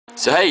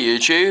So hey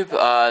YouTube,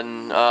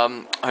 and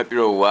hope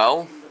you're all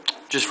well.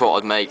 Just thought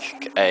I'd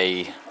make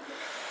a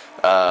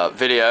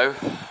video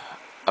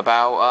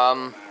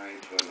about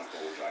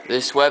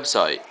this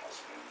website,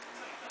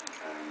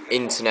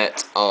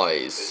 Internet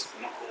Eyes,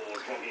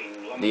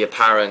 the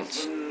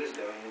apparent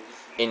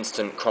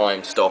instant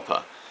crime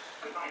stopper.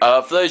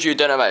 For those of you who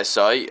don't know about this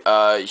site,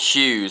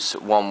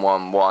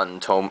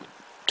 Hughes111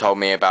 told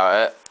me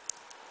about it,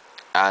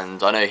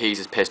 and I know he's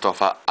as pissed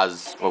off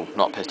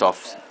not pissed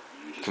off,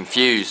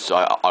 confused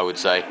I would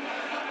say,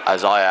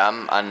 as I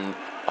am, and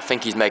I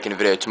think he's making a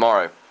video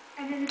today,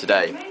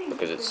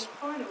 because it's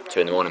 2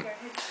 in the morning.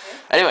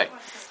 Anyway,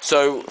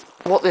 so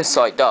what this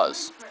site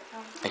does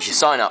is you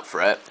sign up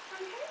for it.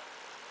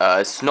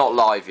 It's not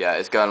live yet.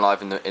 It's going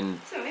live in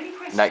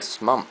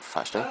next month,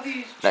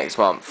 actually. Next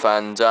month,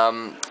 and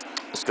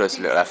let's go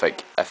to a little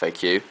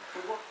FAQ.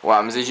 What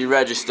happens is you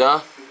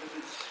register.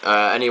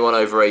 Anyone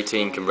over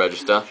 18 can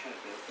register,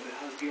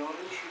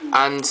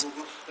 and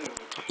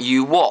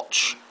you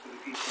watch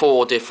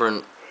 4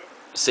 different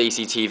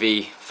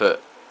CCTV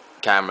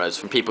cameras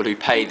from people who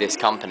pay this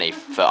company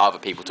for other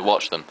people to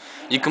watch them.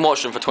 You can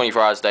watch them for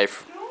 24 hours a day,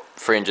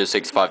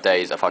 365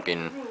 days,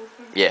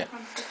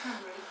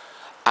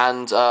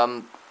 and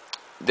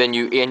then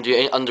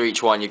under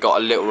each one you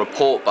got a little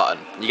report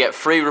button. You get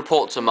 3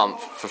 reports a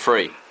month for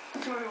free.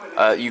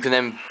 You can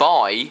then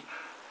buy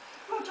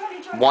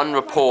 1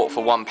 report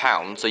for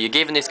 £1, so you're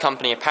giving this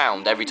company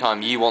 £1 every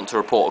time you want to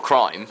report a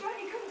crime,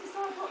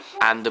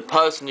 and the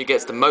person who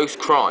gets the most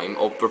crime,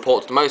 or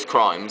reports the most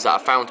crimes that are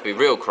found to be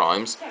real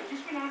crimes,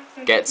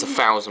 gets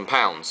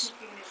 £1,000.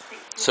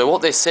 So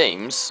what this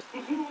seems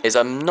is,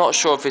 I'm not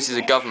sure if this is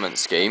a government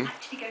scheme,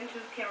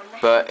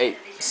 but it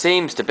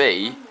seems to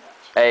be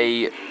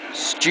a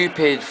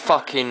stupid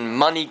fucking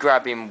money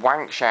grabbing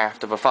wank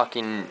shaft of a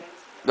fucking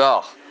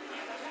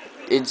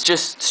it's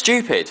just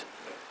stupid.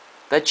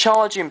 They're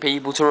charging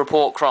people to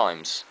report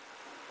crimes.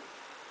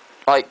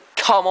 Like,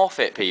 come off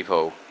it,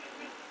 people.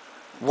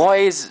 Why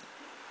is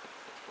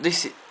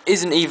this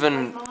isn't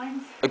even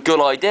a good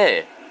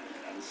idea?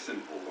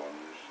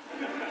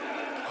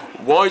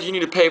 Why do you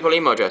need a PayPal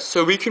email address?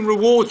 So we can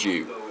reward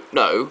you.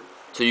 No,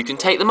 so you can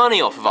take the money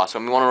off of us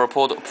when we want to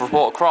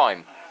report a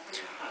crime.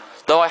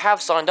 Though I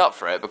have signed up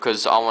for it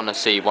because I want to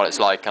see what it's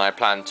like, and I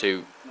plan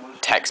to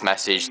text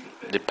message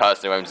the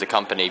person who owns the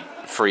company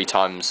 3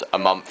 times a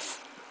month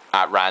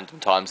at random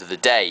times of the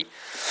day.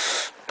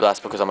 But that's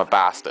because I'm a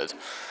bastard.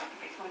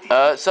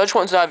 So I just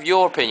wanted to have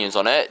your opinions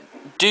on it.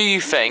 Do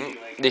you think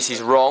this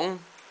is wrong?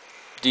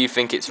 Do you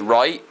think it's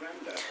right?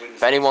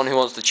 For anyone who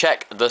wants to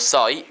check the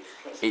site,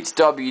 it's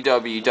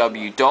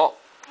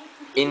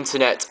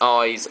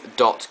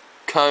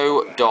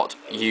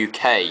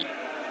www.interneteyes.co.uk.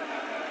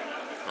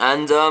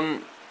 And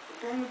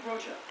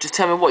just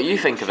tell me what you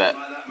think of it,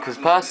 because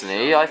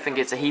personally I think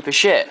it's a heap of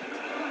shit.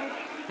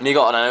 And you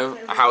got, I don't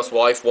know, a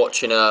housewife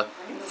watching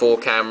 4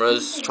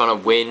 cameras trying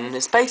to win.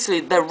 It's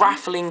basically, they're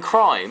raffling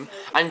crime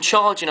and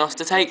charging us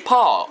to take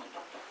part.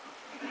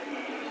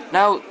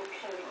 Now,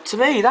 to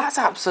me, that's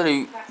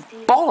absolute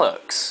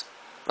bollocks.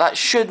 That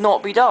should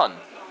not be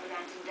done.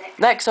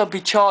 Next, I'd be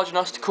charging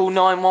us to call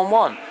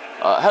 911.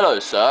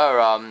 Hello,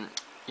 sir.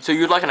 So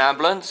you'd like an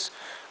ambulance?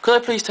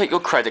 Could I please take your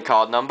credit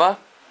card number?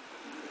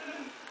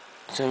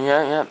 So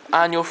yeah,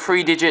 and your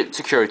 3-digit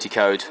security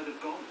code.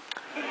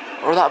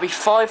 Or that'd be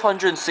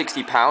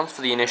 £560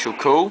 for the initial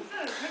call.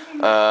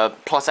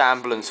 Plus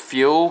ambulance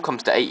fuel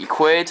comes to 80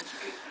 quid.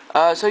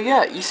 So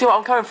yeah, you see what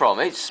I'm coming from?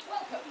 It's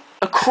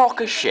a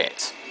crock of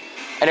shit.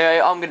 Anyway,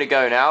 I'm gonna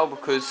go now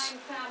because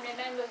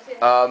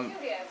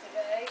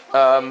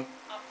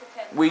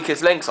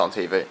Weakest Link's on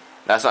TV.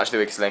 That's not actually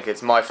the Weakest Link,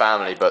 it's My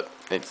Family, but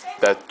it's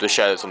the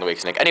show that's on the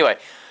Weakest Link. Anyway,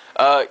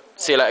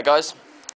 see you later, guys.